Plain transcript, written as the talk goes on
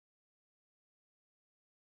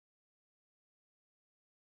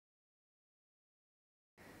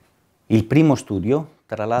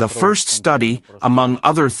The first study, among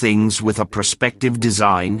other things with a prospective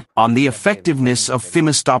design, on the effectiveness of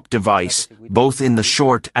Phimostop device, both in the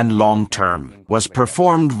short and long term, was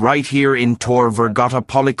performed right here in Tor Vergata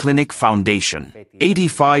Polyclinic Foundation.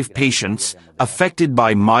 85 patients, affected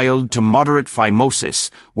by mild to moderate phimosis,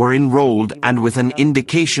 were enrolled and with an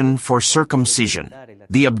indication for circumcision.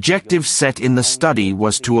 The objective set in the study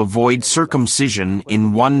was to avoid circumcision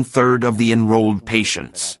in 1/3 of the enrolled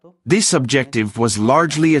patients. This objective was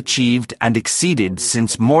largely achieved and exceeded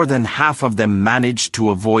since more than half of them managed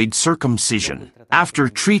to avoid circumcision. After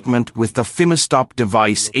treatment with the Phimostop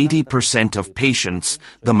device, 80% of patients,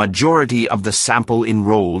 the majority of the sample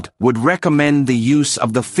enrolled, would recommend the use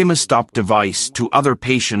of the Phimostop device to other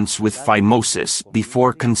patients with phimosis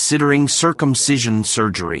before considering circumcision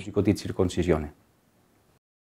surgery.